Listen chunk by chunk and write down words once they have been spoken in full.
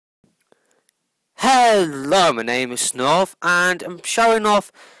Hello, my name is Snuff, and I'm showing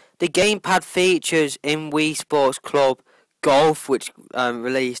off the gamepad features in Wii Sports Club Golf, which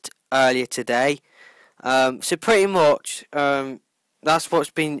released earlier today. So pretty much, that's what's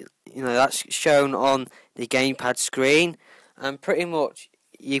been, that's shown on the gamepad screen, and pretty much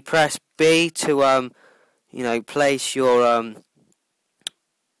you press B to, place your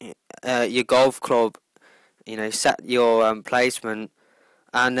golf club, set your placement.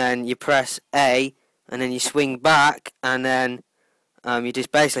 And then you press A, and then you swing back, and then you just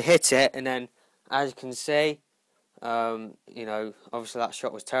basically hit it, and then as you can see, obviously that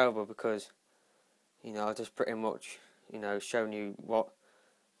shot was terrible because, I just pretty much, shown you what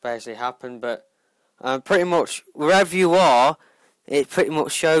basically happened, but pretty much wherever you are, it pretty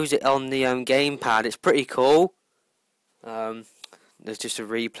much shows it on the gamepad. It's pretty cool. There's just a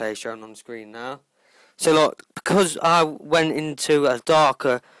replay shown on the screen now. So look, because I went into a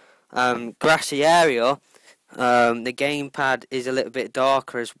darker grassy area, the gamepad is a little bit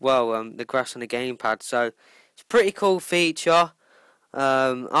darker as well, the grass on the gamepad, so it's a pretty cool feature.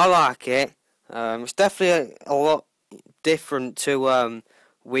 I like it. It's definitely a lot different to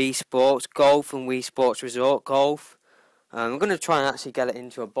Wii Sports Golf and Wii Sports Resort Golf. I'm going to try and actually get it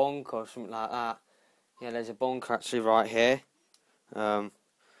into a bunker or something like that. Yeah, there's a bunker actually right here.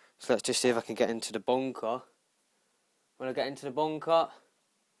 So let's just see if I can get into the bunker. Will I get into the bunker?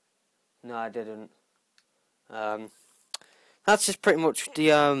 No, I didn't. That's just pretty much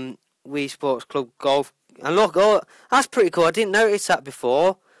the Wii Sports Club Golf. And look, oh, that's pretty cool. I didn't notice that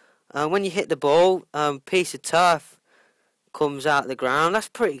before. When you hit the ball, piece of turf comes out of the ground. That's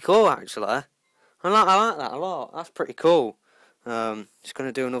pretty cool, actually. I like that a lot. That's pretty cool. Just going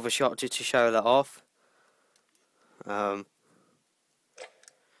to do another shot just to show that off.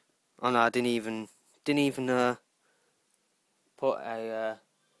 Oh no, I didn't even put a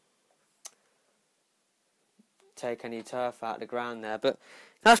take any turf out of the ground there. But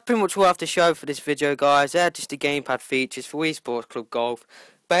that's pretty much what I have to show for this video, guys. They're just the gamepad features for Wii Sports Club Golf.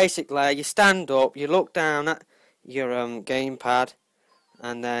 Basically, you stand up, you look down at your gamepad,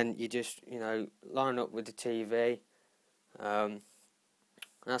 and then you just line up with the TV.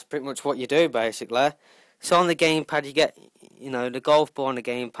 That's pretty much what you do, basically. So on the gamepad you get, the golf ball on the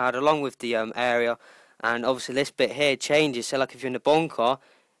gamepad along with the area, and obviously this bit here changes. So like if you're in the bunker,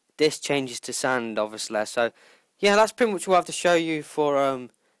 this changes to sand, obviously. So yeah, that's pretty much what I have to show you for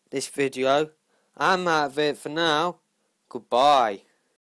this video. I'm out of it for now. Goodbye.